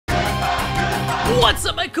What's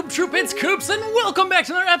up, my Koopa Troop? It's Koops, and welcome back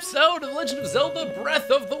to another episode of Legend of Zelda Breath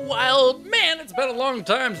of the Wild. Man, it's been a long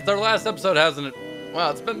time since our last episode, hasn't it?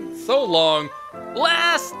 Wow, it's been so long.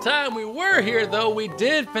 Last time we were here, though, we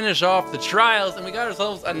did finish off the trials, and we got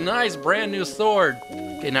ourselves a nice brand new sword.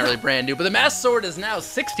 Okay, not really brand new, but the Master Sword is now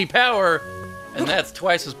 60 power, and that's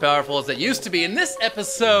twice as powerful as it used to be. In this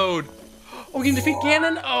episode, we can defeat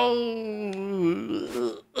Ganon?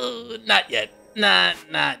 Oh, not yet. Not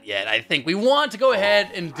yet. I think we want to go ahead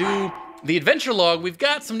and do the adventure log. We've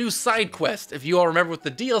got some new side quests. If you all remember with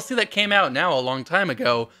the DLC that came out now a long time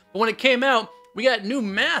ago, but when it came out, we got new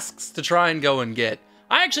masks to try and go and get.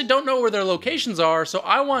 I actually don't know where their locations are, so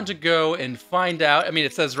I want to go and find out. I mean,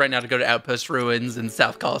 it says right now to go to Outpost Ruins and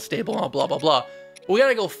South Call Stable and blah, blah, blah. But we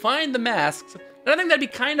gotta go find the masks, and I think that'd be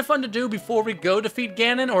kind of fun to do before we go defeat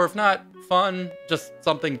Ganon, or if not fun, just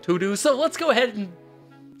something to do. So let's go ahead and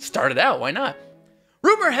start it out, why not?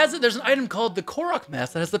 Rumor has it there's an item called the Korok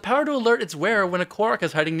mask that has the power to alert its wearer when a Korok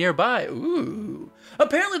is hiding nearby. Ooh.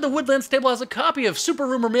 Apparently the Woodland Stable has a copy of Super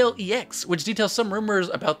Rumor Mail EX, which details some rumors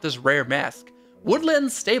about this rare mask.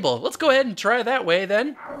 Woodland Stable. Let's go ahead and try that way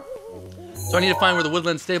then. So I need to find where the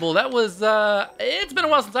Woodland Stable, that was, it's been a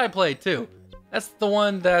while since I played too. That's the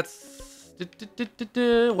one that's,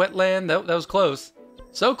 wetland, that was close.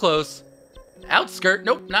 So close. Outskirt,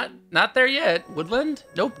 nope, not there yet. Woodland,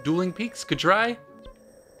 nope. Dueling Peaks, could try.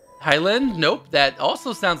 Highland, nope. That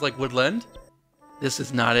also sounds like Woodland. This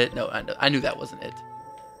is not it. No, I knew that wasn't it.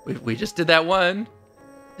 We just did that one.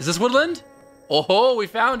 Is this Woodland? Oh, we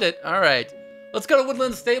found it. All right. Let's go to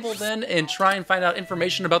Woodland Stable then and try and find out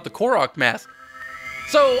information about the Korok mask.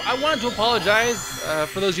 So I wanted to apologize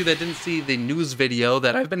for those of you that didn't see the news video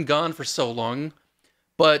that I've been gone for so long.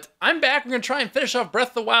 But I'm back. We're going to try and finish off Breath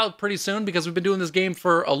of the Wild pretty soon because we've been doing this game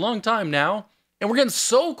for a long time now. And we're getting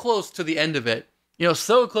so close to the end of it. You know,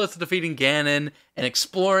 so close to defeating Ganon and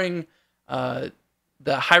exploring the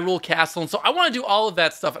Hyrule Castle. And so I want to do all of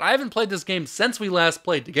that stuff. And I haven't played this game since we last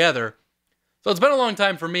played together. So it's been a long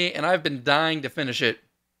time for me, and I've been dying to finish it.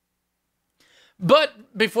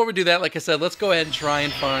 But before we do that, like I said, let's go ahead and try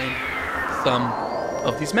and find some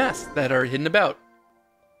of these masks that are hidden about.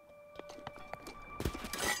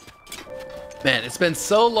 Man, it's been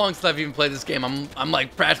so long since I've even played this game. I'm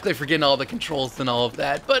like practically forgetting all the controls and all of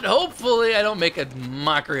that. But hopefully I don't make a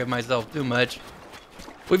mockery of myself too much.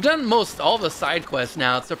 We've done most all the side quests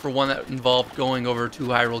now, except for one that involved going over to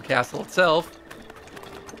Hyrule Castle itself.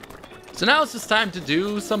 So now it's just time to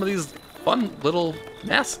do some of these fun little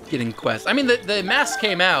mask getting quests. I mean, the masks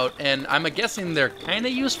came out, and I'm guessing they're kind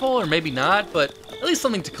of useful, or maybe not, but at least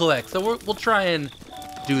something to collect. So we'll try and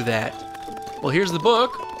do that. Well, here's the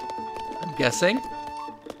book. I'm guessing.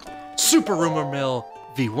 Super Rumor Mill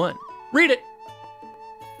V1. Read it.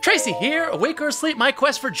 Tracy here, awake or asleep, my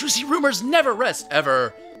quest for juicy rumors never rests,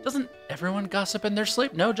 ever. Doesn't everyone gossip in their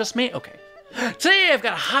sleep? No, just me? Okay. Today I've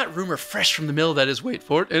got a hot rumor fresh from the mill that is, wait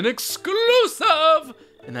for it, an exclusive!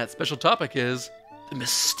 And that special topic is the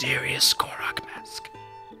mysterious Korok mask.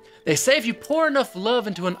 They say if you pour enough love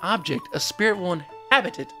into an object, a spirit will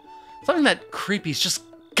inhabit it. Something that creepy's just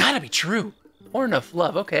gotta be true. Pour enough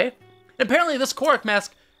love, okay. And apparently this Korok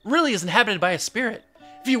mask really is inhabited by a spirit.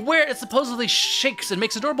 If you wear it, it supposedly shakes and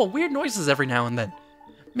makes adorable weird noises every now and then.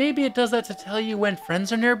 Maybe it does that to tell you when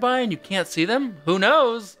friends are nearby and you can't see them? Who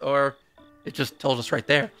knows? Or it just told us right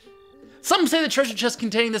there. Some say the treasure chest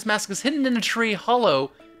containing this mask is hidden in a tree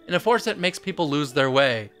hollow in a forest that makes people lose their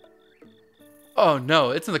way. Oh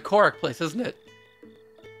no, it's in the Korok place, isn't it?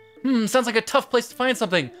 Sounds like a tough place to find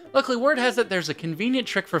something. Luckily, word has it there's a convenient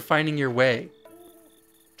trick for finding your way.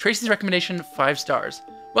 Tracy's recommendation, 5 stars.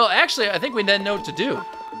 Well, actually, I think we then know what to do.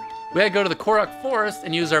 We gotta go to the Korok forest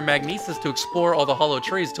and use our magnesis to explore all the hollow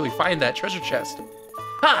trees until we find that treasure chest.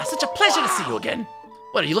 Ah, such a pleasure to see you again.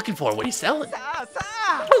 What are you looking for? What are you selling?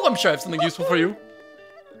 Oh, I'm sure I have something useful for you.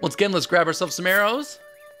 Once again, let's grab ourselves some arrows.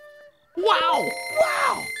 Wow!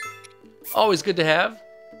 Wow! Always good to have.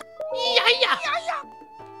 Yeah.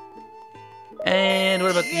 And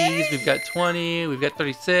what about these? We've got 20, we've got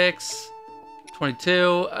 36.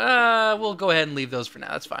 22. We'll go ahead and leave those for now.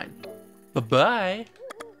 That's fine. Bye-bye.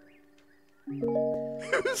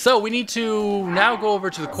 So we need to now go over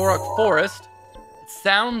to the Korok forest. It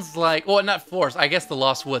sounds like, well, not forest. I guess the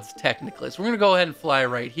Lost Woods technically. So we're gonna go ahead and fly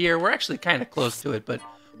right here. We're actually kind of close to it, but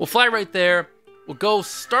we'll fly right there. We'll go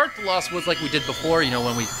start the Lost Woods like we did before. You know,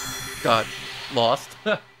 when we got lost,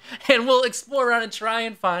 and we'll explore around and try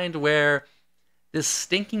and find where this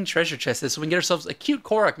stinking treasure chest is, so we can get ourselves a cute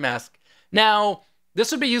Korok mask. Now,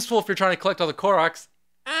 this would be useful if you're trying to collect all the Koroks.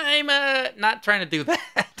 I'm not trying to do that.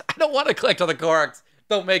 I don't want to collect all the Koroks.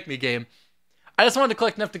 Don't make me, game. I just wanted to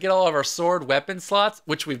collect enough to get all of our sword weapon slots,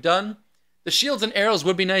 which we've done. The shields and arrows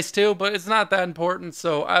would be nice too, but it's not that important,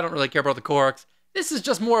 so I don't really care about the Koroks. This is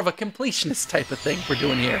just more of a completionist type of thing we're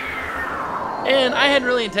doing here. And I hadn't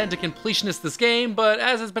really intended to completionist this game, but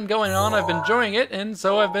as it's been going on, I've been enjoying it, and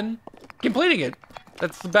so I've been completing it.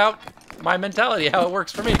 That's about my mentality, how it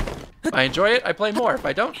works for me. If I enjoy it, I play more. If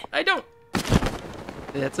I don't, I don't.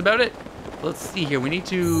 That's about it. Let's see here. We need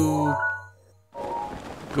to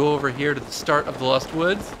go over here to the start of the Lost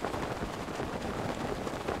Woods.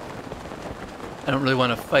 I don't really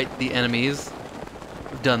want to fight the enemies.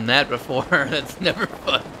 We've done that before. That's never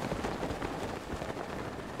fun.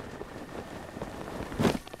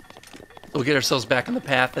 We'll get ourselves back on the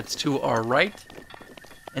path that's to our right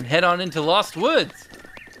and head on into Lost Woods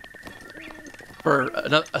for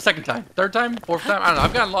a second time, third time, fourth time. I don't know.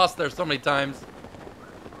 I've gotten lost there so many times.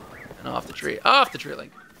 And off the tree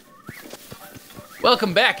link.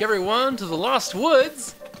 Welcome back, everyone, to the Lost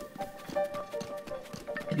Woods.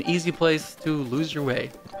 An easy place to lose your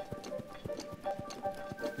way.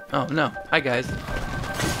 Oh no! Hi guys.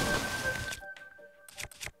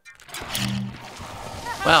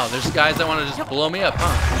 Wow, there's guys that want to just blow me up,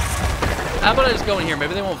 huh? How about I just go in here?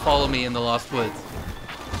 Maybe they won't follow me in the Lost Woods.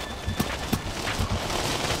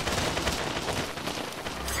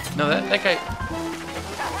 No, that guy...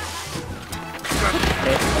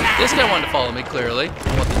 Hey, this guy wanted to follow me, clearly. I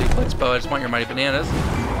don't want the duplex bow, I just want your mighty bananas.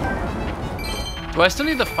 Do I still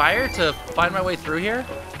need the fire to find my way through here?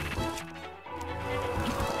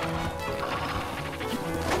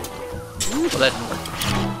 Well, that didn't work.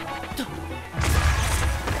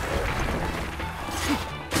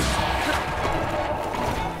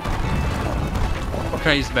 Or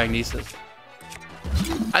can I use magnesis?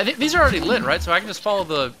 I think these are already lit, right? So I can just follow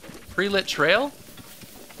the pre-lit trail?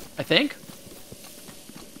 I think.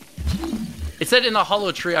 It said in a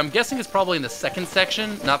hollow tree. I'm guessing it's probably in the second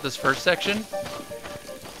section, not this first section.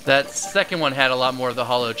 That second one had a lot more of the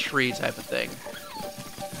hollow tree type of thing.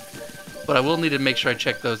 But I will need to make sure I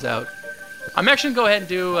check those out. I'm actually going to go ahead and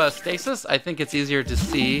do stasis. I think it's easier to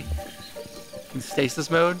see in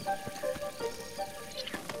stasis mode.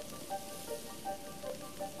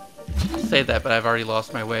 Say that, but I've already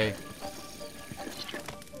lost my way.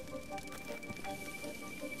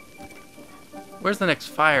 Where's the next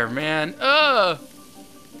fire, man? Oh!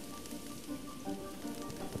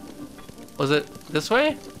 Was it this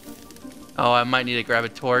way? Oh, I might need to grab a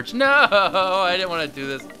torch. No! I didn't want to do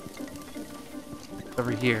this. Over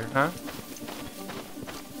here, huh?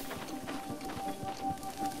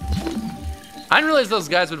 I didn't realize those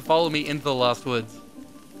guys would follow me into the Lost Woods.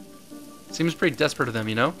 Seems pretty desperate of them,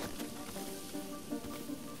 you know?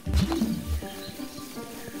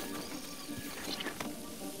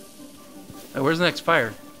 Where's the next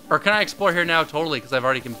fire? Or can I explore here now totally because I've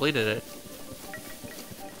already completed it?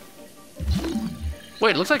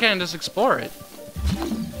 Wait, it looks like I can just explore it.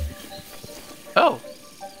 Oh.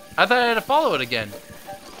 I thought I had to follow it again.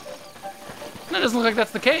 That doesn't look like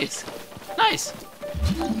that's the case. Nice.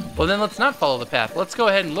 Well, then let's not follow the path. Let's go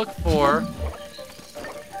ahead and look for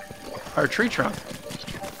our tree trunk.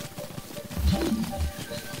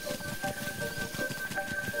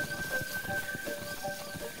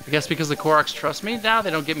 I guess because the Koroks trust me now,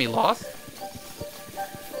 they don't get me lost.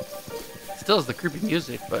 Still is the creepy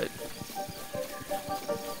music, but...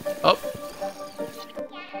 Oh.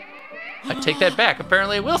 I take that back.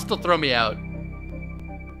 Apparently it will still throw me out.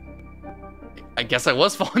 I guess I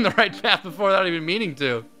was following the right path before without even meaning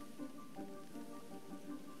to.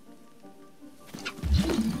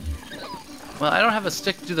 Well, I don't have a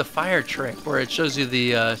stick to do the fire trick where it shows you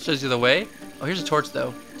the way. Oh, here's a torch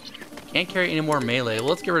though. Can't carry any more melee. Well,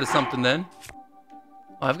 let's get rid of something then.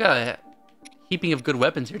 Oh, I've got a heaping of good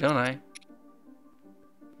weapons here, don't I?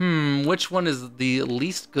 Which one is the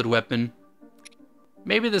least good weapon?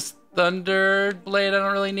 Maybe this thunder blade I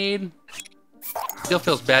don't really need. Still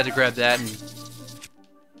feels bad to grab that and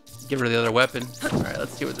get rid of the other weapon. Alright,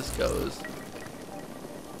 let's see where this goes.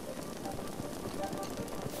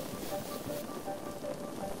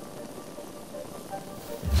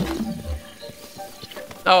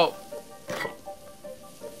 Oh.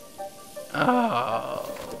 Oh.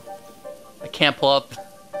 I can't pull up.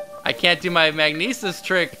 I can't do my magnesis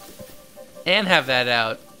trick and have that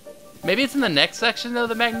out. Maybe it's in the next section though,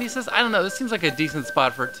 the magnesis? I don't know, this seems like a decent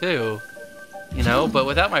spot for two. You know, but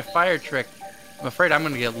without my fire trick, I'm afraid I'm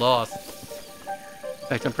gonna get lost. In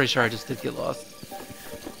fact, I'm pretty sure I just did get lost.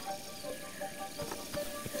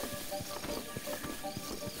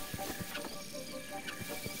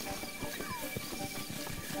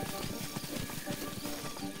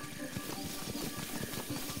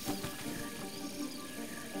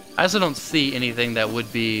 I also don't see anything that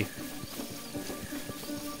would be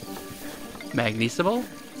magnesable?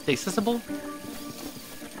 Stasisable?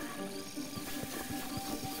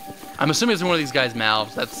 I'm assuming it's in one of these guys'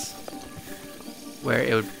 mouths. That's where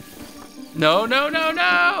it would... No, no, no,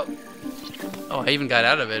 no! Oh, I even got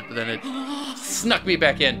out of it, but then it snuck me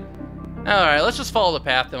back in. Alright, let's just follow the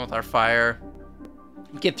path then with our fire.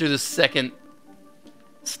 Get through this second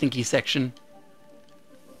stinky section.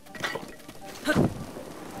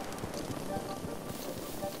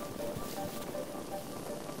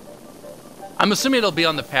 I'm assuming it'll be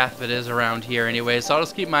on the path if it is around here anyway, so I'll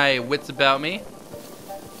just keep my wits about me.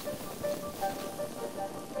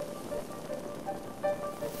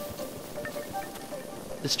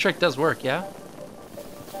 This trick does work, yeah?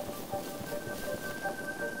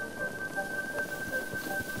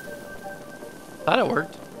 Thought it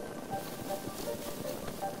worked.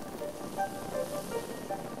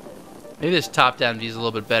 Maybe this top-down view is a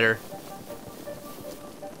little bit better.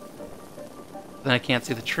 Then I can't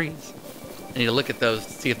see the trees. I need to look at those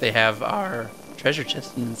to see if they have our treasure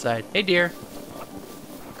chest inside. Hey, deer.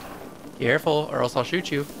 Careful, or else I'll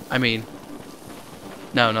shoot you. I mean,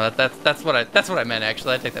 no, that's what I meant.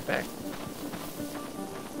 Actually, I take that back.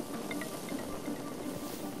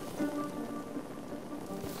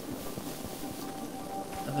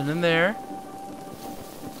 Nothing in there.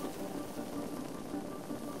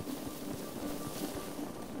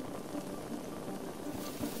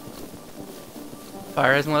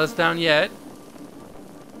 Fire hasn't let us down yet.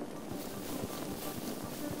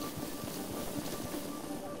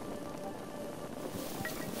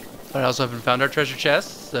 But I also haven't found our treasure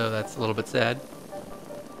chest, so that's a little bit sad.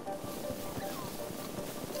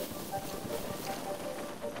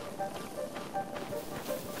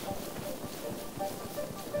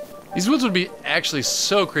 These woods would be actually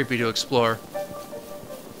so creepy to explore,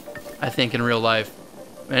 I think, in real life.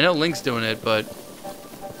 I know Link's doing it, but...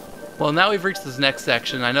 Well, now we've reached this next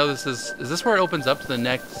section. I know this is this where it opens up to the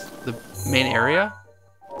main area?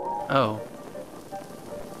 Oh.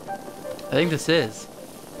 I think this is.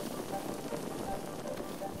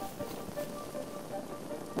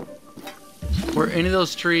 Were any of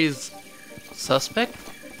those trees suspect?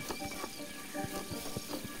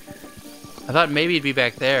 I thought maybe it'd be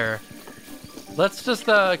back there. Let's just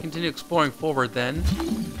continue exploring forward then.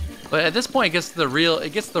 But at this point, it gets the real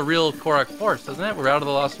Korok forest, doesn't it? We're out of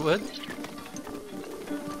the Lost Woods.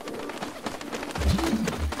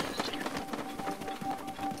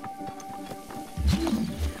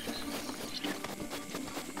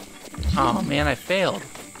 Oh man, I failed.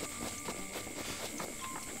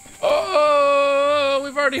 Oh,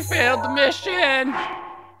 we've already failed the mission.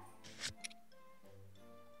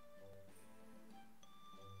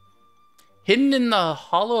 Hidden in the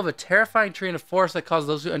hollow of a terrifying tree in a forest that causes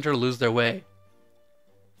those who enter to lose their way.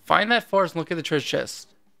 Find that forest and look at the treasure chest.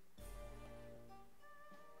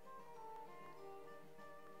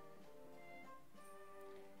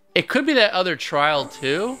 It could be that other trial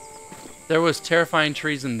too. There was terrifying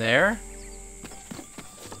trees in there.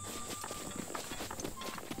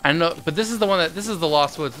 I don't know, but this is the one that, this is the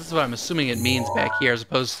Lost Woods. This is what I'm assuming it means back here as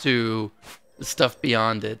opposed to the stuff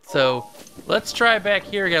beyond it. So let's try back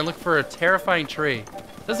here again, look for a terrifying tree.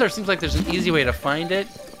 This there seems like there's an easy way to find it.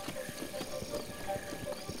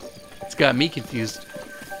 It's got me confused.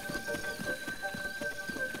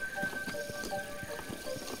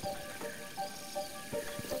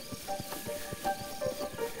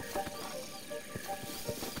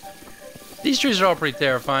 These trees are all pretty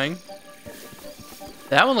terrifying.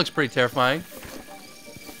 That one looks pretty terrifying.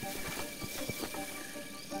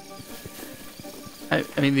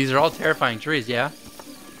 I mean, these are all terrifying trees, yeah?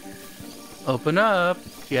 Open up.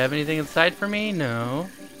 Do you have anything inside for me? No.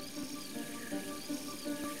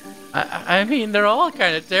 I mean, they're all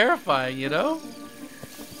kind of terrifying, you know?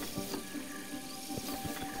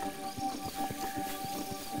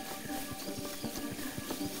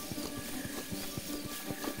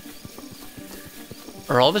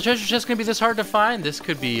 Are all the treasure chests gonna be this hard to find? This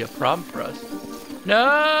could be a problem for us.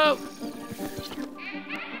 No!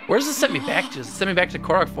 Where does this set me back to? Does it set me back to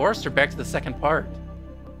Korok Forest or back to the second part?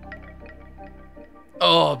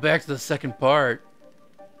 Oh, back to the second part.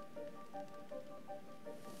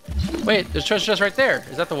 Wait, there's a treasure chest right there.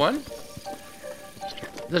 Is that the one?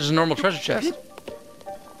 There's a normal treasure chest.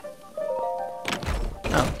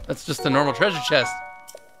 Oh, that's just the normal treasure chest.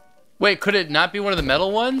 Wait, could it not be one of the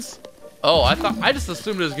metal ones? Oh, I just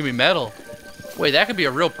assumed it was gonna be metal. Wait, that could be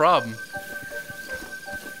a real problem.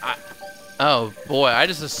 Oh boy, I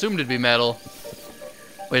just assumed it'd be metal.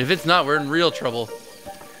 Wait, if it's not, we're in real trouble.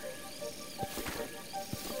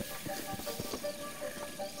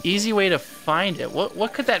 Easy way to find it.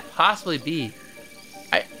 What could that possibly be?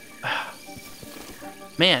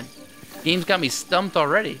 Man, game's got me stumped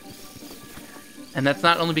already. And that's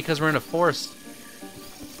not only because we're in a forest.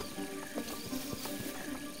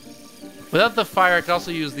 Without the fire, I could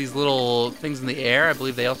also use these little things in the air. I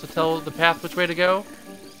believe they also tell the path which way to go.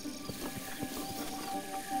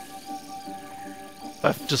 If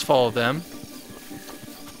I just follow them.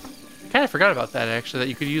 Kind of forgot about that, actually, that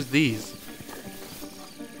you could use these.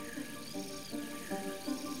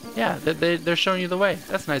 Yeah, they're showing you the way.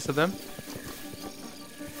 That's nice of them.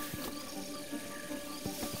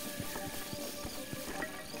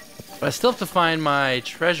 But I still have to find my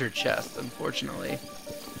treasure chest, unfortunately.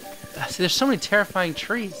 See, there's so many terrifying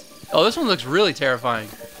trees. Oh, this one looks really terrifying.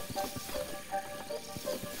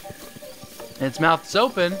 And its mouth is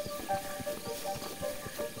open.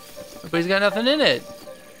 But he's got nothing in it.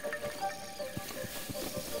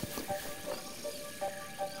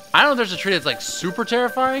 I don't know if there's a tree that's like super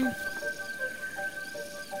terrifying.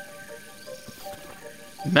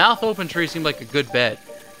 Mouth open tree seemed like a good bet.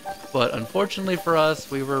 But unfortunately for us,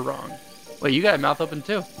 we were wrong. Wait, you got a mouth open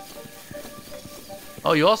too.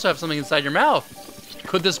 Oh, you also have something inside your mouth.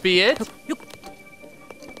 Could this be it?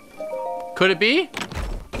 Could it be?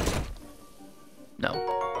 No.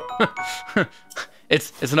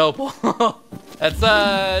 It's an opal. That's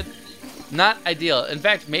not ideal. In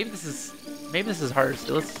fact, maybe this is harder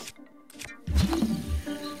still.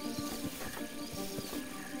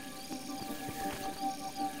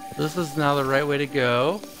 This is now the right way to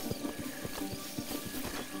go.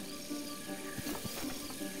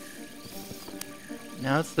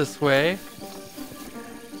 Now it's this way.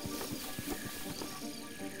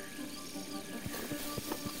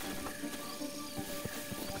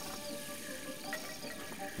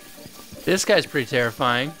 This guy's pretty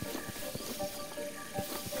terrifying.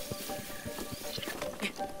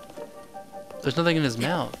 There's nothing in his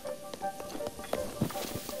mouth.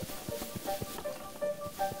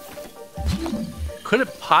 Could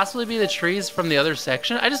it possibly be the trees from the other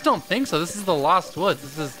section? I just don't think so. This is the Lost Woods.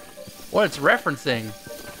 This is what it's referencing.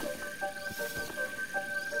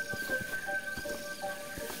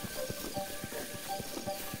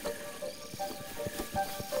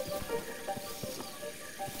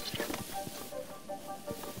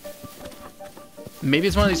 Maybe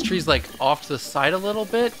it's one of these trees like off to the side a little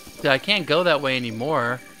bit. I can't go that way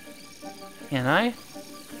anymore. Can I?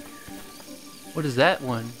 What is that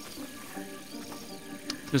one?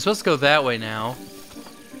 We're supposed to go that way now.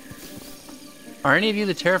 Are any of you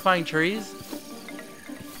the terrifying trees?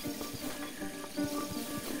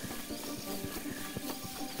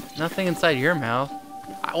 Nothing inside your mouth.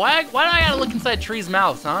 Why do I gotta look inside trees'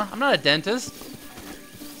 mouths, huh? I'm not a dentist.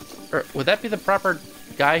 Or would that be the proper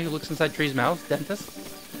guy who looks inside trees' mouths? Dentist?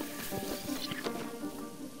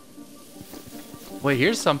 Wait,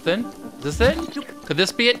 here's something. Is this it? Could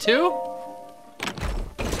this be it too?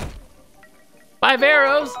 5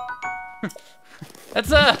 arrows! That's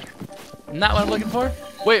not what I'm looking for.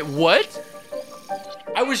 Wait, what?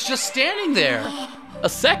 I was just standing there a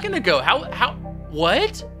second ago.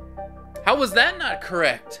 What? How was that not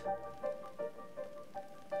correct?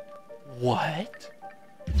 What?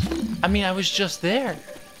 I mean, I was just there.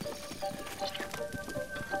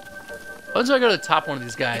 What do I go to the top one of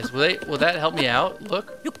these guys? Will that help me out?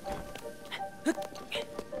 Look.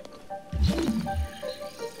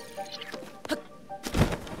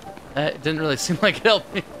 It didn't really seem like it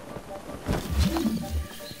helped me.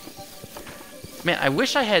 Man, I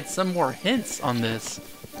wish I had some more hints on this.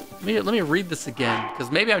 Let me read this again, because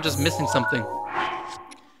maybe I'm just missing something.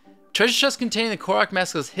 Treasure chest containing the Korok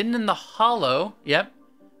mask is hidden in the hollow, yep,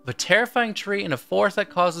 of a terrifying tree in a forest that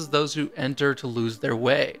causes those who enter to lose their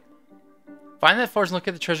way. Find that forest and look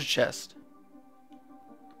at the treasure chest.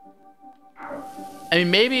 I mean,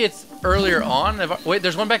 maybe it's earlier on. Wait,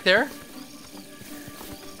 there's one back there?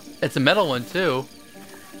 It's a metal one, too.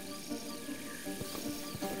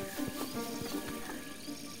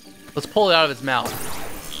 Let's pull it out of its mouth.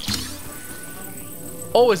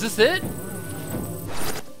 Oh, is this it?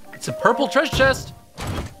 It's a purple treasure chest.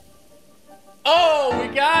 Oh,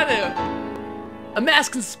 we got it. A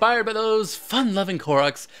mask inspired by those fun-loving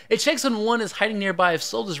Koroks. It checks when one is hiding nearby if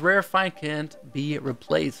sold as rare find can't be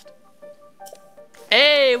replaced.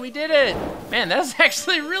 Hey, we did it. Man, that's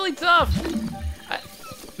actually really tough.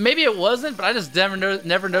 Maybe it wasn't, but I just never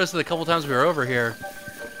noticed it a couple times we were over here.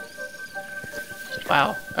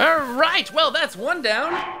 Wow. All right, well, that's one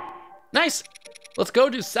down. Nice. Let's go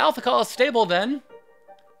to South Akala Stable then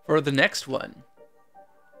for the next one.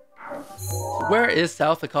 So where is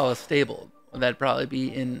South Akala Stable? Well, that'd probably be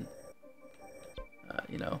in,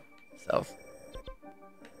 you know, South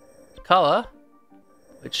Akala,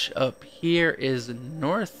 which up here is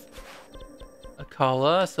North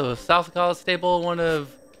Akala. So South Akala stable, one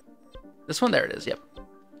of this one. There it is. Yep.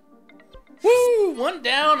 Woo! One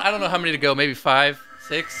down. I don't know how many to go. Maybe 5,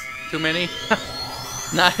 6. Too many.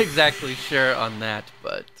 Not exactly sure on that,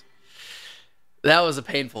 but that was a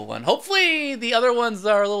painful one. Hopefully the other ones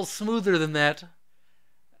are a little smoother than that.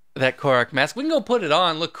 That Korok mask. We can go put it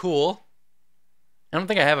on. Look cool. I don't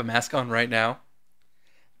think I have a mask on right now.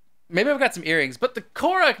 Maybe I've got some earrings, but the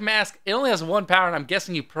Korok mask, it only has 1 power, and I'm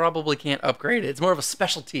guessing you probably can't upgrade it. It's more of a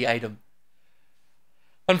specialty item.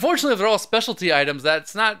 Unfortunately, if they're all specialty items, that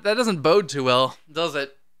doesn't bode too well, does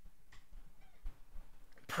it?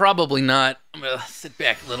 Probably not. I'm gonna sit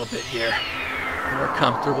back a little bit here. More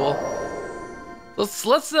comfortable.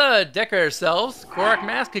 Let's decorate ourselves. Korok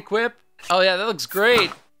mask equip. Oh yeah, that looks great.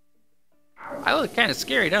 I look kind of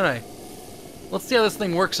scary, don't I? Let's see how this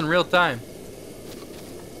thing works in real time.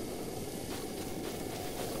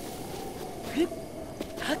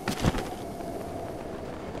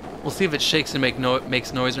 We'll see if it shakes and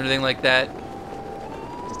makes noise or anything like that.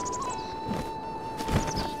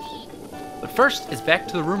 But first, it's back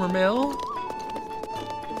to the rumor mill.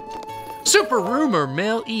 Super Rumor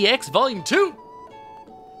Mill EX Volume 2!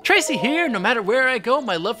 Tracy here. No matter where I go,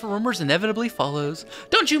 my love for rumors inevitably follows.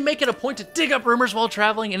 Don't you make it a point to dig up rumors while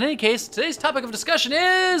traveling. In any case, today's topic of discussion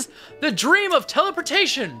is the dream of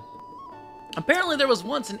teleportation. Apparently there was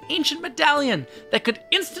once an ancient medallion that could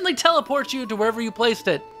instantly teleport you to wherever you placed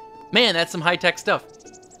it. Man, that's some high-tech stuff.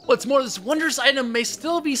 What's more, this wondrous item may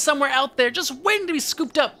still be somewhere out there, just waiting to be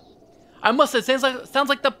scooped up. I must say, it sounds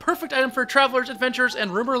like the perfect item for travelers, adventurers,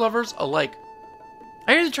 and rumor lovers alike.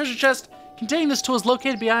 I hear the treasure chest containing this tool is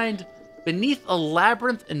located beneath a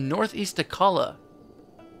labyrinth in North East Akala.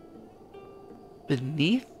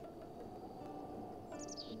 Beneath?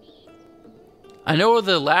 I know where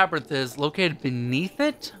the labyrinth is, located beneath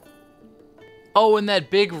it? Oh, in that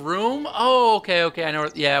big room? Oh, okay, I know.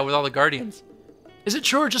 Yeah, with all the guardians. Is it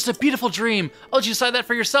true or just a beautiful dream? I'll let you decide that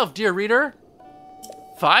for yourself, dear reader.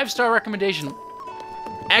 5-star recommendation.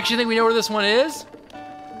 Actually, I think we know where this one is.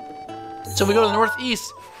 So we go to the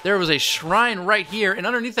northeast. There was a shrine right here, and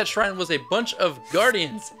underneath that shrine was a bunch of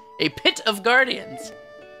guardians. A pit of guardians.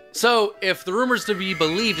 So if the rumor's to be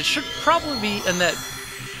believed, it should probably be in that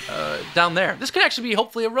down there. This could actually be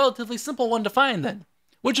hopefully a relatively simple one to find then.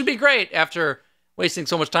 Which would be great after wasting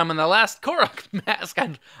so much time on the last Korok mask.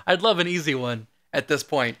 I'd love an easy one at this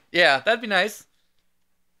point. Yeah, that'd be nice.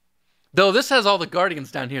 Though this has all the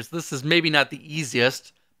guardians down here, so this is maybe not the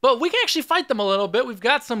easiest. But we can actually fight them a little bit. We've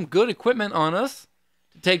got some good equipment on us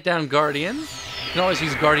to take down guardians. You can always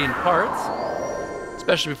use guardian parts,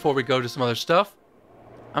 especially before we go to some other stuff.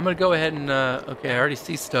 I'm going to go ahead and... okay, I already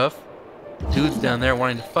see stuff. Dudes down there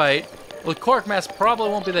wanting to fight. Well, the Korok mask probably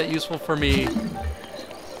won't be that useful for me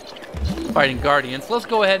fighting guardians. So let's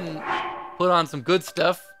go ahead and put on some good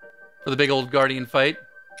stuff for the big old guardian fight.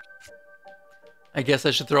 I guess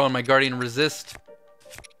I should throw on my guardian resist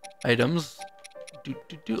items.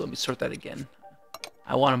 Let me sort that again.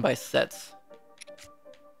 I want them by sets.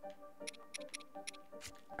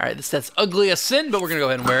 Alright, this set's ugly as sin, but we're gonna go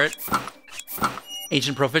ahead and wear it.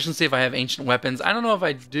 Ancient proficiency if I have ancient weapons. I don't know if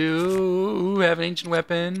I do have an ancient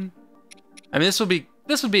weapon. I mean, this would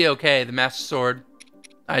be okay, the Master Sword.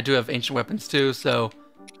 I do have ancient weapons too, so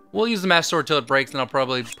we'll use the Master Sword till it breaks, and I'll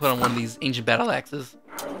probably put on one of these ancient battle axes.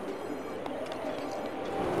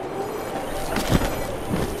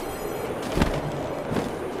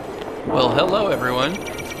 Well, hello everyone.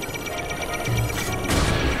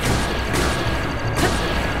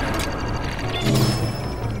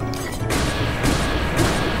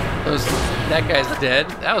 That guy's dead.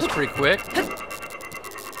 That was pretty quick.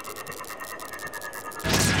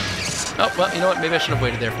 Oh, well, you know what? Maybe I should have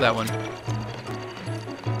waited there for that one.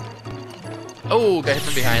 Oh, got hit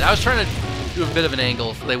from behind. I was trying to do a bit of an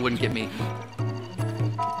angle so they wouldn't get me.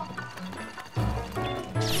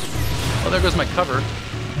 Oh, there goes my cover.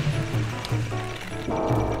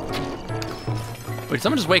 Wait, did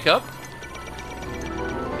someone just wake up?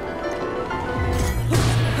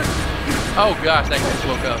 Oh gosh, that guy just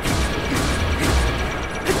woke up.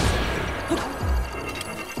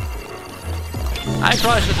 I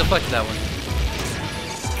probably should have deflected that one.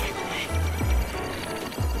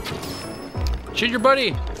 Shoot your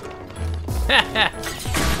buddy!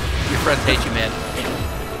 Your friends hate you, man.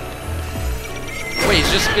 Wait,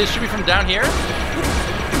 it should be from down here?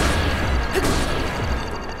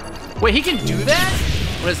 Wait, he can do that?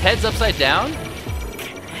 When his head's upside down?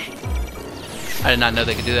 I did not know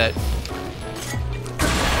they could do that.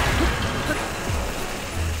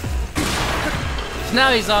 So now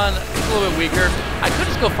he's a little bit weaker. I could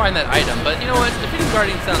just go find that item, but you know what? Defeating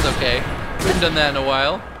Guardian sounds okay. We haven't done that in a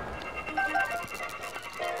while.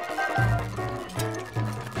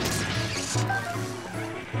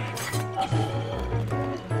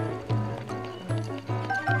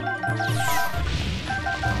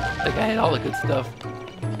 I think I had all the good stuff.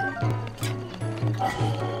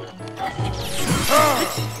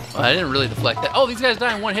 Well, I didn't really deflect that. Oh, these guys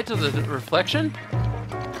die in one hit to the reflection?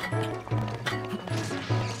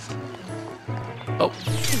 Oh,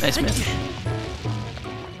 nice miss.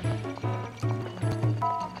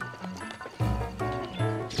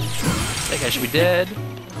 That guy should be dead.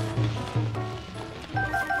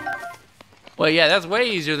 Well, yeah, that's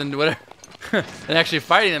way easier than whatever than actually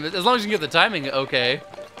fighting them. As long as you can get the timing okay.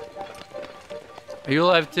 Are you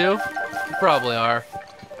alive too? You probably are.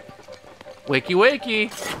 Wakey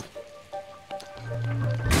wakey.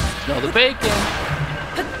 Smell the bacon.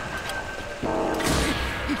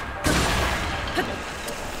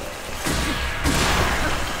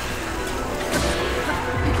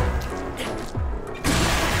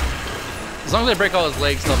 As long as I break all his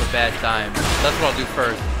legs, he'll have a bad time. That's what I'll do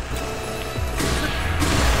first.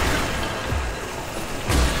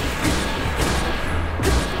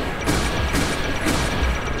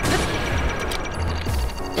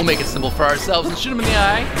 We'll make it simple for ourselves and shoot him in the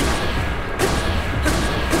eye.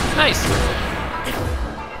 Nice.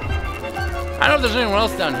 I don't know if there's anyone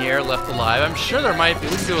else down here left alive. I'm sure there might be.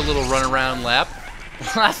 We can do a little run around lap.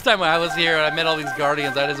 Last time I was here and I met all these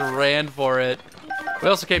guardians, I just ran for it. We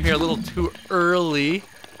also came here a little too early.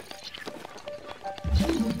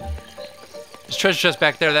 There's treasure chest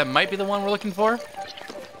back there. That might be the one we're looking for.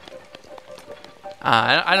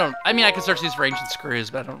 I mean, I could search these for ancient screws,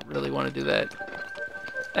 but I don't really want to do that.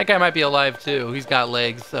 That guy might be alive too. He's got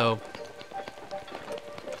legs, so.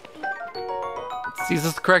 Let's see, is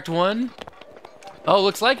this the correct one? Oh,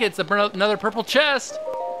 looks like it's another purple chest.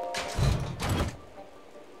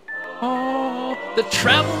 Oh, the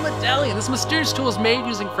travel medallion. This mysterious tool is made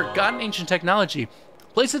using forgotten ancient technology.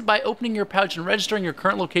 Place it by opening your pouch and registering your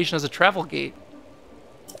current location as a travel gate.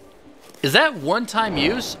 Is that one-time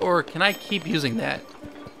use, or can I keep using that?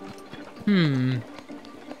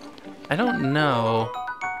 I don't know.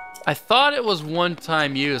 I thought it was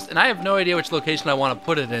one-time use, and I have no idea which location I want to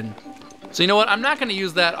put it in. So you know what? I'm not going to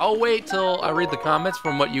use that. I'll wait till I read the comments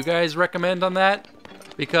from what you guys recommend on that,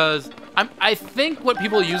 because I think what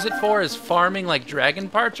people use it for is farming like dragon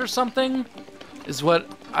parts or something, is what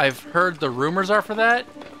I've heard the rumors are for that.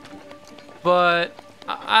 But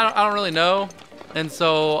I don't really know, and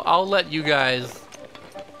so I'll let you guys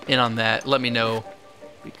in on that. Let me know,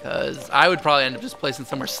 because I would probably end up just placing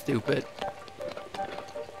somewhere stupid.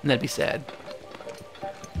 And that'd be sad.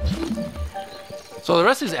 So the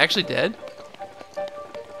rest is actually dead?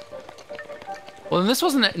 Well, then this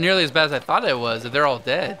wasn't nearly as bad as I thought it was, if they're all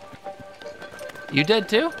dead. You dead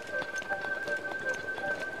too?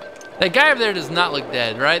 That guy over there does not look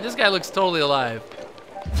dead, right? This guy looks totally alive.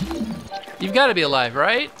 You've got to be alive,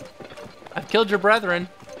 right? I've killed your brethren.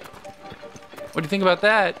 What do you think about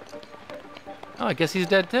that? Oh, I guess he's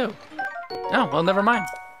dead too. Oh, well, never mind.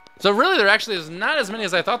 So really, there actually is not as many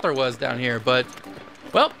as I thought there was down here, but,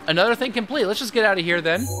 well, another thing complete. Let's just get out of here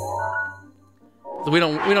then. So we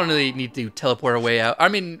don't really need to teleport our way out. I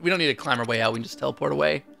mean, we don't need to climb our way out. We can just teleport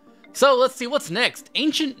away. So let's see what's next.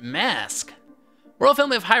 Ancient Mask. Royal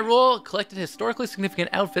family of Hyrule collected historically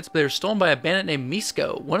significant outfits, but they were stolen by a bandit named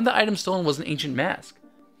Misko. One of the items stolen was an ancient mask.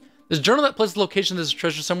 There's a journal that places the location of this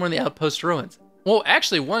treasure somewhere in the outpost ruins. Well,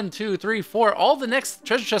 actually, 1, 2, 3, 4. All the next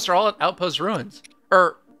treasure chests are all at outpost ruins.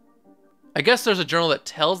 Or, I guess there's a journal that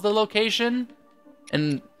tells the location,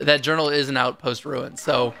 and that journal is an outpost ruin.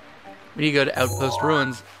 So we need to go to outpost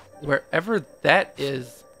ruins, wherever that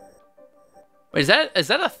is. Wait, is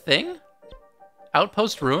that a thing?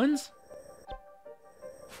 Outpost ruins?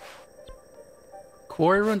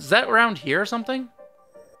 Quarry ruins? Is that around here or something?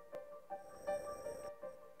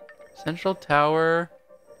 Central Tower.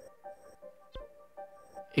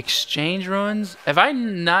 Exchange ruins? Have I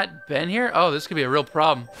not been here? Oh, this could be a real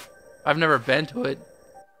problem. I've never been to it.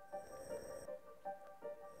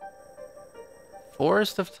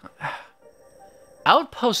 Forest of Time.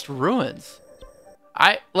 Outpost ruins.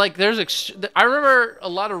 I remember a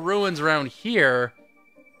lot of ruins around here.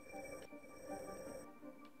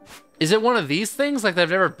 Is it one of these things like that I've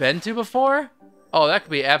never been to before? Oh, that could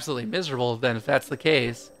be absolutely miserable then if that's the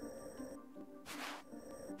case.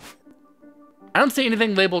 I don't see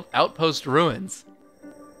anything labeled Outpost Ruins.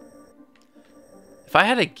 If I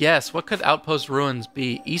had to guess, what could Outpost Ruins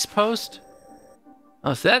be? East Post?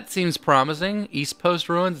 Oh, so that seems promising. East Post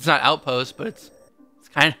Ruins. It's not Outpost, but it's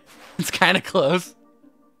kind of close.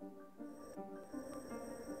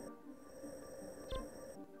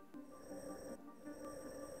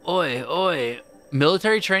 Oi, oi.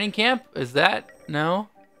 Military training camp? Is that? No?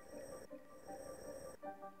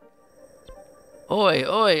 Oi,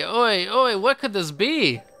 oi, oi, oi. What could this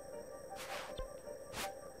be?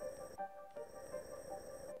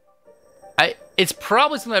 It's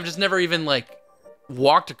probably something I've just never even, like,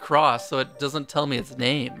 walked across, so it doesn't tell me its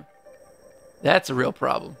name. That's a real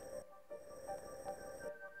problem.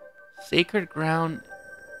 Sacred Ground,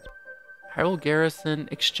 Hyrule Garrison,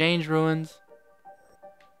 Exchange Ruins.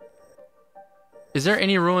 Is there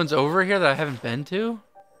any ruins over here that I haven't been to?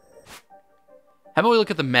 How about we look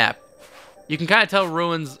at the map? You can kind of tell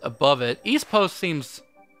ruins above it. East Post seems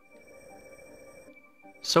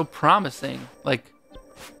so promising. Like,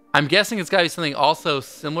 I'm guessing it's got to be something also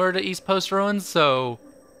similar to East Post ruins, so,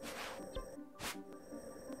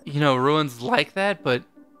 you know, ruins like that, but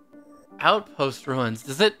Outpost ruins,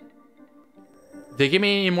 does it, they give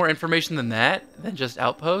me any more information than that, than just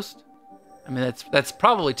Outpost? I mean, that's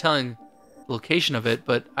probably telling the location of it,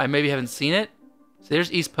 but I maybe haven't seen it. So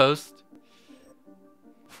there's East Post.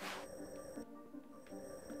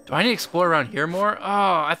 Do I need to explore around here more?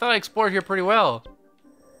 Oh, I thought I explored here pretty well.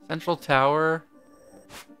 Central Tower.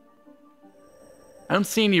 I don't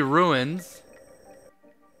see any ruins.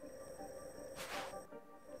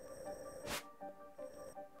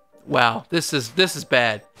 Wow, this is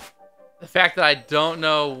bad. The fact that I don't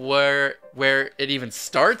know where it even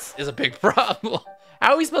starts is a big problem.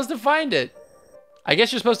 How are we supposed to find it? I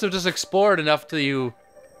guess you're supposed to have just explored enough till you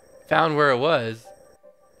found where it was.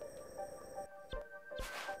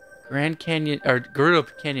 Grand Canyon, or Gerudo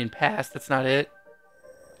Canyon Pass, that's not it.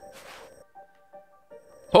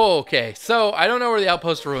 Oh, okay, so I don't know where the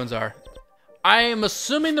Outpost ruins are. I am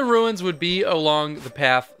assuming the ruins would be along the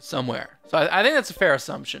path somewhere. So I think that's a fair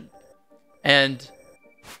assumption. And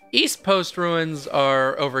East Post ruins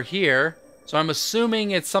are over here. So I'm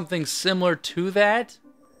assuming it's something similar to that.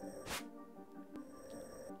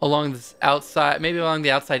 Along this outside, maybe along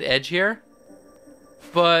the outside edge here.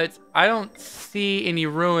 But I don't see any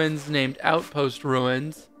ruins named Outpost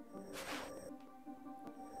ruins.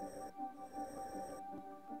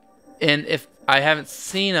 And if I haven't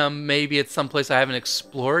seen them, maybe it's someplace I haven't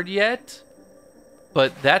explored yet.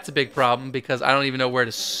 But that's a big problem because I don't even know where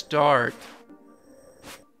to start.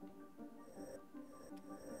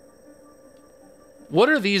 What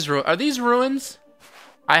are these ruins? Are these ruins?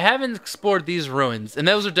 I haven't explored these ruins, and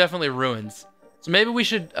those are definitely ruins. So maybe we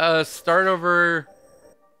should start over,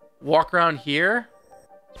 walk around here.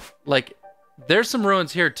 Like, there's some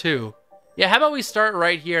ruins here too. Yeah, how about we start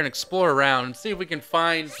right here and explore around and see if we can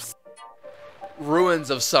find ruins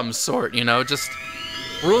of some sort, you know, just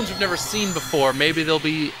ruins we've never seen before. Maybe there'll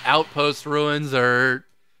be Outpost ruins or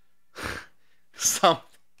some.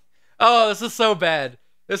 Oh, this is so bad.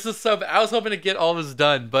 This is so bad. I was hoping to get all this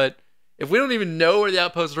done, but if we don't even know where the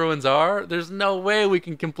Outpost ruins are, there's no way we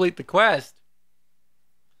can complete the quest.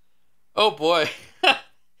 Oh boy.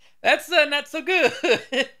 That's not so good.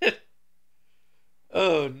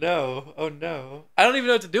 Oh no. Oh no. I don't even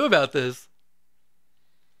know what to do about this.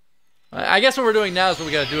 I guess what we're doing now is what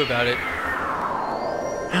we gotta do about it.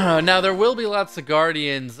 Now, there will be lots of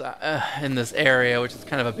guardians in this area, which is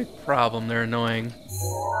kind of a big problem. They're annoying.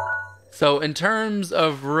 So, in terms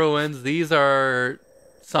of ruins, these are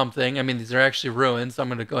something. I mean, these are actually ruins, so I'm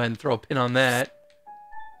gonna go ahead and throw a pin on that.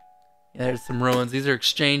 Yeah, there's some ruins. These are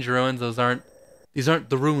exchange ruins. These aren't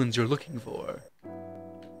the ruins you're looking for.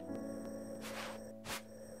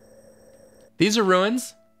 These are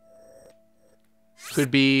ruins.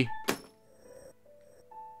 Could be.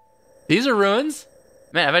 These are ruins.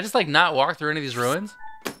 Man, have I just like not walked through any of these ruins?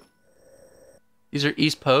 These are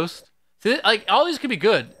East Post. See, like all these could be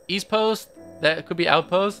good. East Post, that could be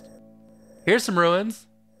Outpost. Here's some ruins.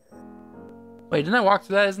 Wait, didn't I walk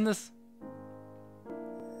through that? Isn't this?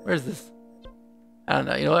 Where's this? I don't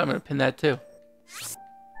know. You know what? I'm gonna pin that too.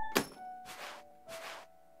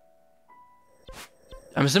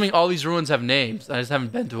 I'm assuming all these ruins have names. I just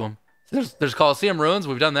haven't been to them. So there's Colosseum ruins.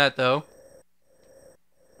 We've done that though.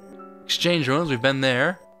 Exchange ruins. We've been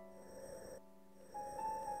there.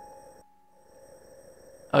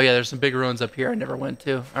 Oh yeah, there's some big ruins up here I never went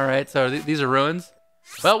to. All right, so these are ruins.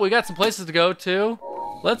 Well, we got some places to go to.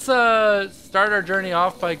 Let's start our journey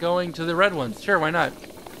off by going to the red ones. Sure, why not?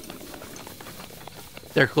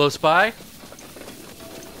 They're close by.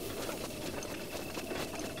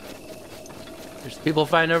 There's people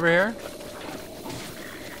fighting over here.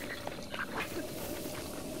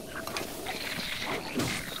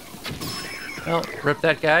 Oh, rip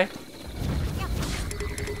that guy.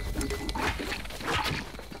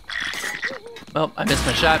 Well, I missed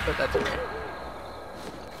my shot, but that's okay.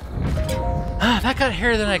 Ah, that got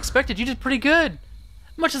hairier than I expected. You did pretty good.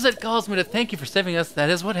 Much as it calls me to thank you for saving us, that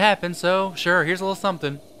is what happened, so sure, here's a little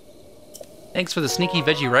something. Thanks for the sneaky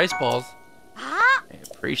veggie rice balls. I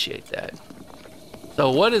appreciate that.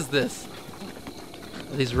 So what is this?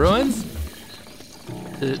 Are these ruins?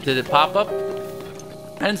 Did it pop up?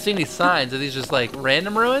 I didn't see any signs. Are these just like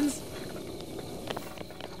random ruins?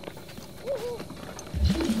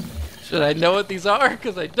 Should I know what these are?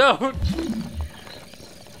 Because I don't.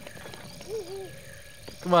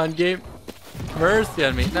 Come on, game. Mercy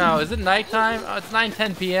on me. No, is it nighttime? Oh, it's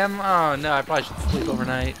 9:10 p.m. Oh no, I probably should sleep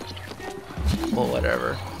overnight. Well,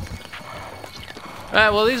 whatever.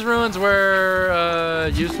 Alright, well these ruins were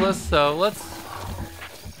useless, so let's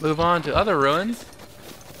move on to other ruins.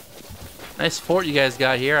 Nice fort you guys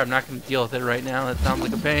got here. I'm not going to deal with it right now. That sounds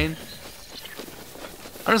like a pain.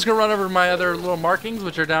 I'm just going to run over to my other little markings,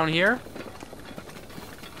 which are down here.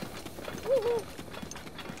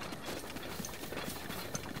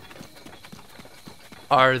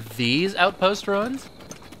 Are these outpost ruins?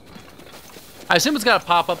 I assume it's got to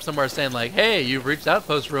pop up somewhere saying like, hey, you've reached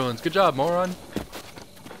outpost ruins. Good job, moron.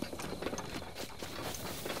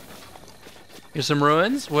 Here's some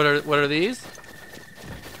ruins. What are these?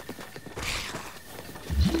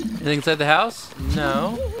 Anything inside the house?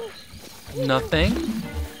 No. Nothing.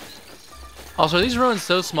 Also, are these ruins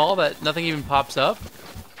so small that nothing even pops up?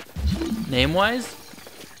 Name-wise?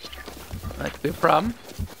 That could be a problem.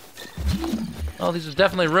 Well, these are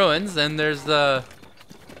definitely ruins, and there's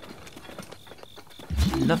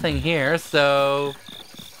nothing here, so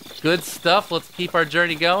good stuff. Let's keep our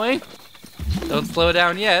journey going. Don't slow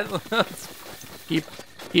down yet. Let's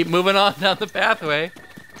keep moving on down the pathway.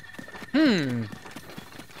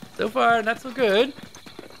 So far, not so good.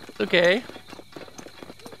 It's okay.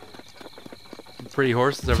 Some pretty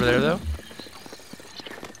horses over there, though.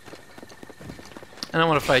 I don't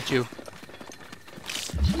want to fight you.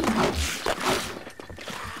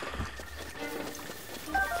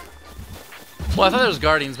 Well, I thought there was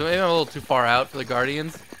guardians, but maybe I'm a little too far out for the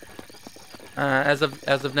guardians. As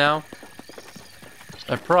of now.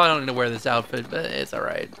 I probably don't need to wear this outfit, but it's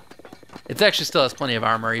alright. It actually still has plenty of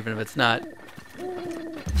armor, even if it's not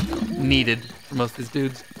needed for most of these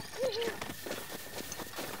dudes.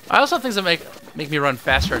 I also have things that make me run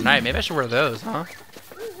faster at night. Maybe I should wear those, huh?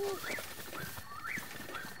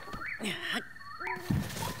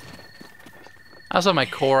 I also have my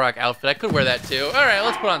Korok outfit. I could wear that too. Alright,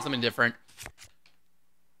 let's put on something different.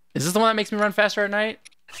 Is this the one that makes me run faster at night?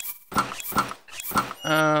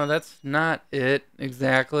 That's not it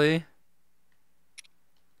exactly.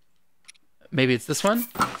 Maybe it's this one?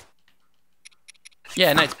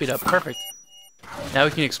 Yeah, night speed up. Perfect. Now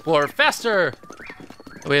we can explore faster!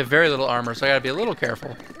 We have very little armor, so I gotta be a little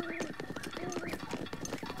careful.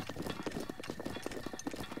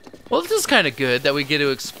 Well, this is kind of good that we get to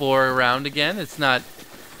explore around again. It's not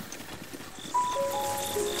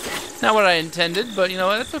what I intended, but you know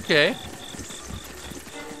what? That's okay.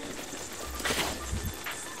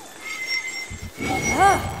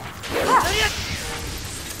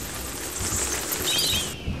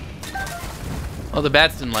 Oh, the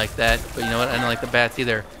bats didn't like that, but you know what? I don't like the bats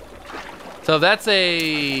either. So that's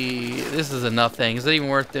this is a nothing. Is it even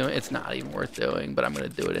worth doing? It's not even worth doing, but I'm gonna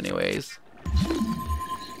do it anyways.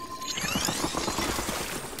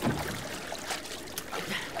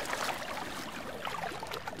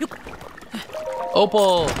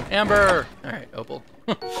 Opal! Amber! Alright, Opal.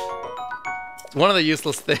 It's one of the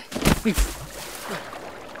useless things.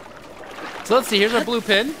 So let's see, here's our blue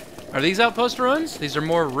pin. Are these outpost ruins? These are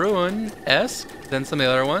more ruin-esque than some of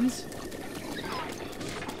the other ones.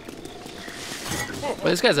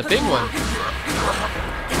 Well, this guy's a big one.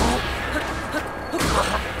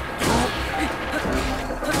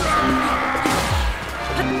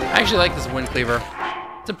 I actually like this wind cleaver.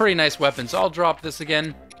 It's a pretty nice weapon, so I'll drop this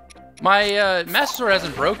again. My Master Sword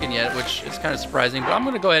hasn't broken yet, which is kind of surprising, but I'm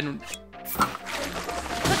going to go ahead and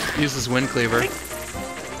use this wind cleaver.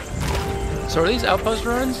 So are these outpost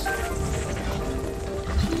ruins?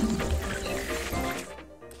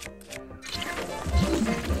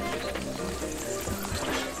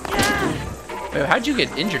 Wait, how'd you get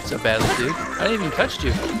injured so badly, dude? I didn't even touch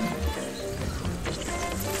you.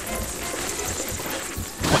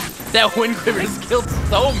 That wind cleaver just killed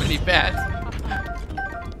so many bats.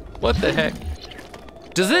 What the heck?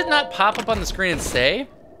 Does it not pop up on the screen and say?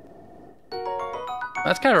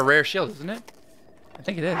 That's kind of a rare shield, isn't it? I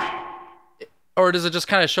think it is. Or does it just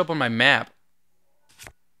kind of show up on my map?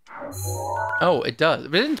 Oh, it does.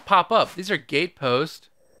 But it didn't pop up. These are gate posts.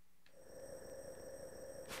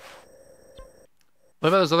 What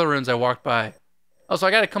about those other ruins I walked by? Oh, so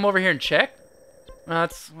I gotta come over here and check?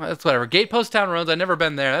 That's whatever. Gate post town ruins. I've never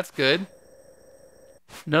been there. That's good.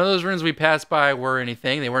 None of those ruins we passed by were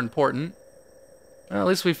anything. They weren't important. Well, at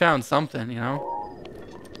least we found something, you know.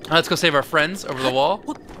 Let's go save our friends over the wall.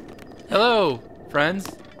 Hello,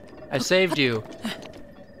 friends. I saved you.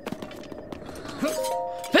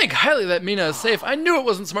 Think highly that Mina is safe. I knew it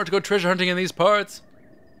wasn't smart to go treasure hunting in these parts.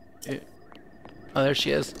 Oh, there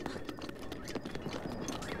she is.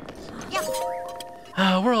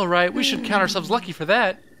 We're all right. We should count ourselves lucky for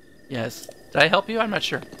that. Yes. Did I help you? I'm not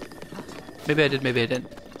sure. Maybe I did, maybe I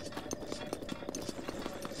didn't.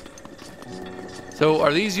 So,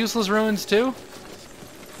 are these useless ruins too?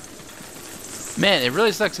 Man, it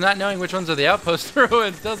really sucks not knowing which ones are the outpost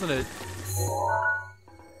ruins, doesn't it?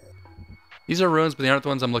 These are ruins, but they aren't the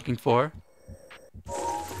ones I'm looking for.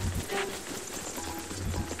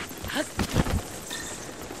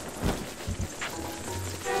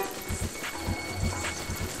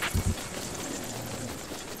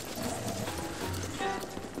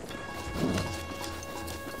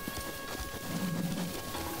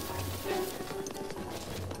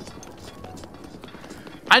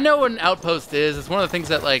 I know what an outpost is. It's one of the things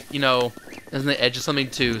that, like, you know, is on the edge of something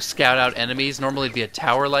to scout out enemies. Normally it'd be a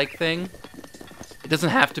tower-like thing. It doesn't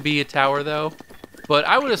have to be a tower, though. But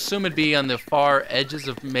I would assume it'd be on the far edges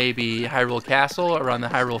of maybe Hyrule Castle, around the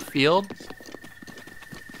Hyrule Field.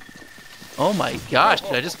 Oh my gosh,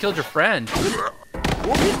 dude, I just killed your friend. That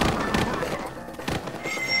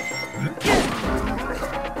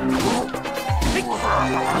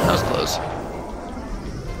was close.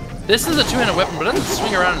 This is a two-handed weapon, but it doesn't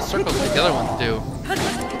swing around in circles like the other ones do.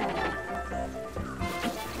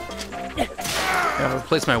 Gotta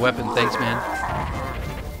replace my weapon, thanks, man.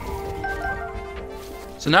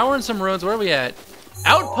 So now we're in some ruins. Where are we at?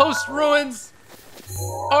 Outpost ruins!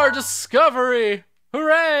 Our discovery!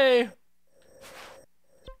 Hooray!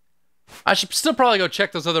 I should still probably go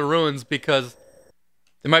check those other ruins because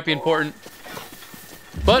they might be important.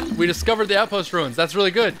 But we discovered the outpost ruins. That's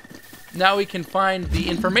really good. Now we can find the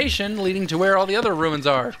information leading to where all the other ruins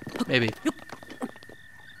are. Maybe.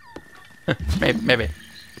 Maybe.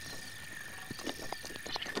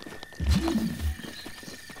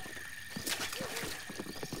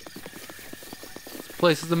 This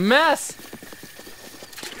place is a mess.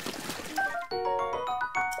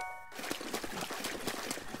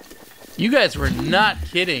 You guys were not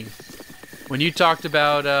kidding when you talked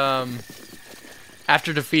about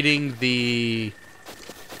after defeating the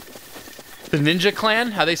Ninja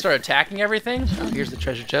Clan, how they start attacking everything. Oh, here's the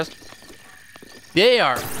treasure chest. They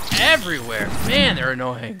are everywhere. Man, they're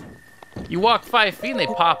annoying. You walk 5 feet and they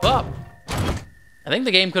pop up. I think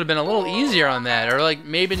the game could have been a little easier on that, or like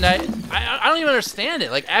maybe not. I don't even understand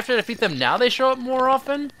it. Like after I defeat them now, they show up more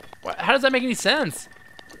often. How does that make any sense?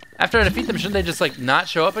 After I defeat them, shouldn't they just like not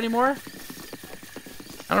show up anymore?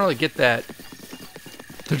 I don't really get that.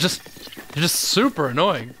 They're just super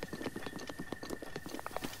annoying.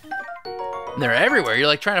 And they're everywhere. You're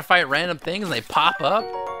like trying to fight random things and they pop up.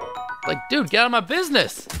 Like, dude, get out of my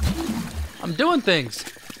business. I'm doing things.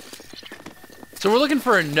 So we're looking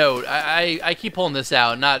for a note. I keep pulling this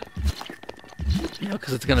out, not, you know,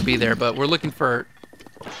 because it's going to be there, but we're looking for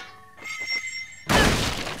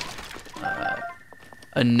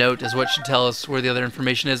a note is what should tell us where the other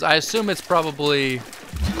information is. I assume it's probably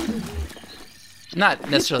not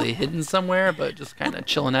necessarily hidden somewhere, but just kind of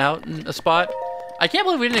chilling out in a spot. I can't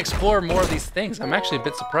believe we didn't explore more of these things. I'm actually a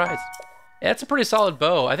bit surprised. Yeah, it's a pretty solid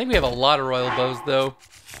bow. I think we have a lot of royal bows, though.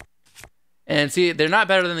 And see, they're not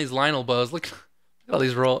better than these Lionel bows. Look at all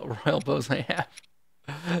these royal bows I have.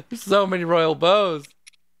 There's so many royal bows.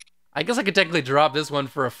 I guess I could technically drop this one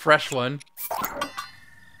for a fresh one.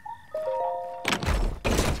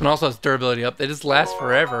 This one also has durability up. They just last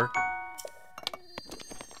forever.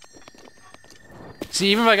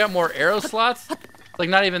 See, even if I got more arrow slots, it's like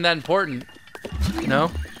not even that important. You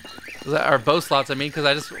know? Or bow slots, I mean,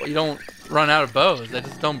 because you don't run out of bows. They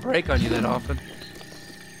just don't break on you that often.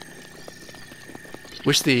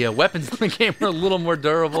 Wish the weapons in the game were a little more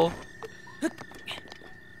durable.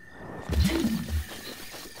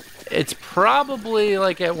 It's probably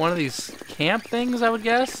like at one of these camp things, I would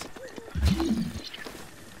guess.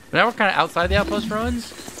 But now we're kind of outside the outpost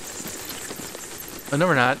ruins. Oh, no,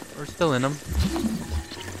 we're not. We're still in them.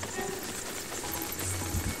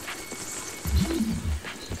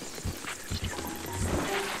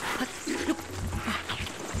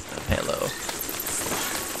 Hello.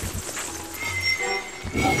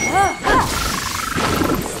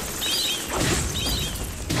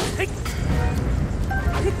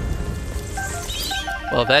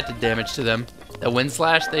 Well, that did damage to them. That wind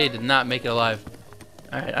slash, they did not make it alive.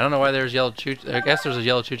 Alright, I don't know why there's yellow choo. I guess there's a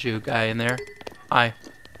yellow choo-choo guy in there. Hi.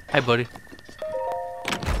 Hi, buddy.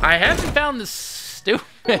 I haven't found the stupid.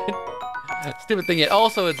 Stupid thing yet.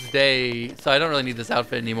 Also, it's day, so I don't really need this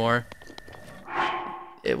outfit anymore.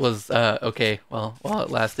 It was, okay, well, while it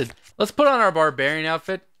lasted. Let's put on our barbarian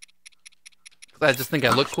outfit. I just think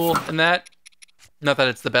I look cool in that. Not that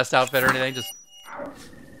it's the best outfit or anything, just...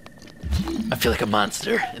 I feel like a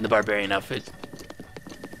monster in the barbarian outfit.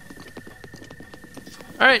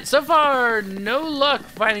 Alright, so far, no luck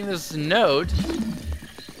finding this note.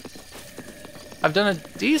 I've done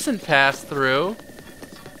a decent pass through.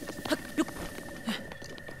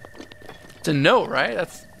 It's a note, right?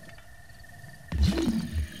 That's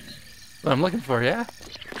what I'm looking for, yeah?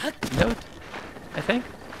 Note, I think.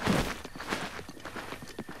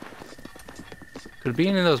 Could it be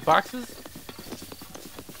in any of those boxes?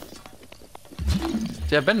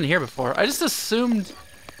 See, I've been in here before. I just assumed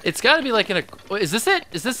it's got to be like in a... Wait, is this it?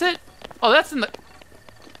 Is this it? Oh, that's in the...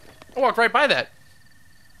 I walked right by that.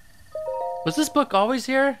 Was this book always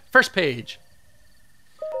here? First page.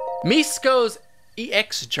 Misko's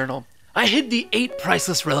EX journal. I hid the 8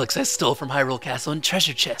 priceless relics I stole from Hyrule Castle in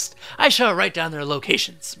treasure chest. I shall write down their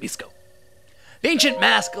locations, Misko. The ancient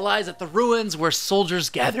mask lies at the ruins where soldiers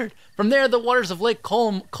gathered. From there, the waters of Lake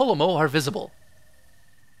Kolomo are visible.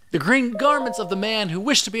 The green garments of the man who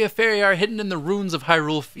wished to be a fairy are hidden in the ruins of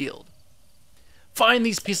Hyrule Field. Find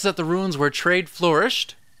these pieces at the ruins where trade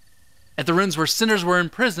flourished, at the ruins where sinners were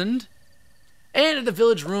imprisoned, and at the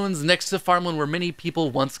village ruins next to farmland where many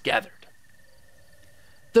people once gathered.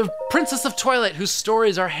 The Princess of Twilight, whose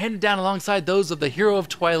stories are handed down alongside those of the Hero of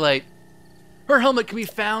Twilight. Her helmet can be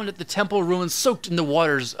found at the temple ruins soaked in the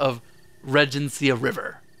waters of Regencia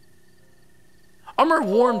River. Armor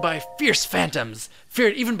worn by fierce phantoms,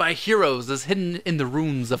 feared even by heroes, is hidden in the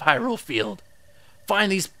ruins of Hyrule Field. Find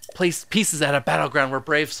these pieces at a battleground where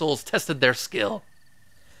brave souls tested their skill.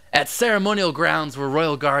 At ceremonial grounds where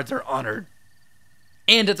royal guards are honored.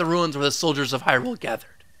 And at the ruins where the soldiers of Hyrule gathered.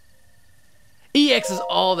 EX is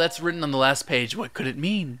all that's written on the last page. What could it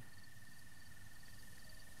mean?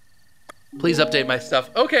 Please update my stuff.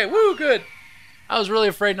 Okay, woo, good. I was really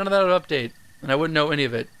afraid none of that would update, and I wouldn't know any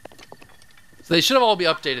of it. So they should have all be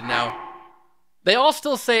updated now. They all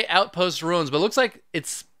still say Outpost Ruins, but it looks like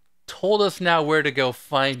it's told us now where to go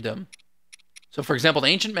find them. So for example, the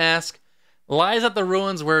ancient mask lies at the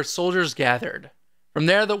ruins where soldiers gathered. From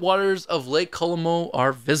there, the waters of Lake Kolomo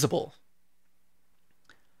are visible.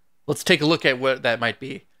 Let's take a look at what that might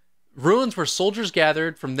be. Ruins where soldiers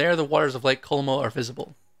gathered. From there, the waters of Lake Kolomo are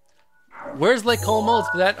visible. Where's Lake Kolomo? It's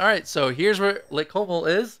that. All right, so here's where Lake Kolomo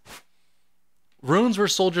is. Ruins where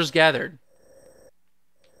soldiers gathered.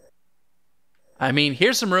 I mean,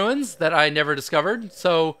 here's some ruins that I never discovered.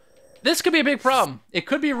 So this could be a big problem. It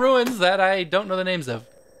could be ruins that I don't know the names of.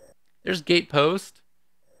 There's Gate Post.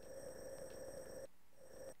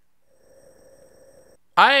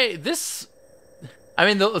 I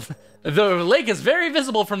mean, the lake is very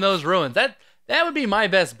visible from those ruins. That would be my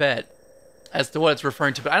best bet as to what it's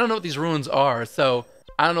referring to. But I don't know what these ruins are, so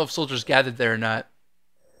I don't know if soldiers gathered there or not.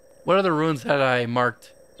 What other ruins had I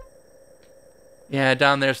marked? Yeah,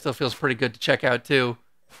 down there still feels pretty good to check out, too.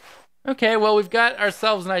 Okay, well, we've got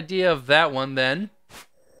ourselves an idea of that one, then.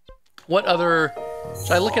 What other...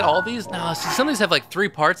 Should I look at all these? No, see, some of these have, like, 3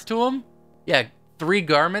 parts to them. Yeah, 3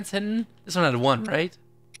 garments hidden. This one had 1, right?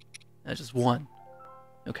 No, just 1.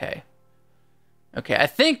 Okay. Okay, I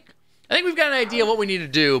think we've got an idea of what we need to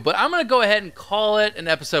do, but I'm going to go ahead and call it an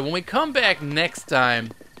episode. When we come back next time,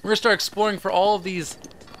 we're going to start exploring for all of these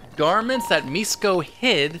garments that Misko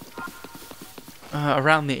hid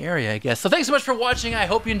around the area, I guess. So thanks so much for watching. I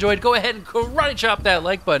hope you enjoyed. Go ahead and karate chop that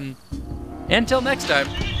like button. Until next time,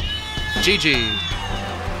 GG.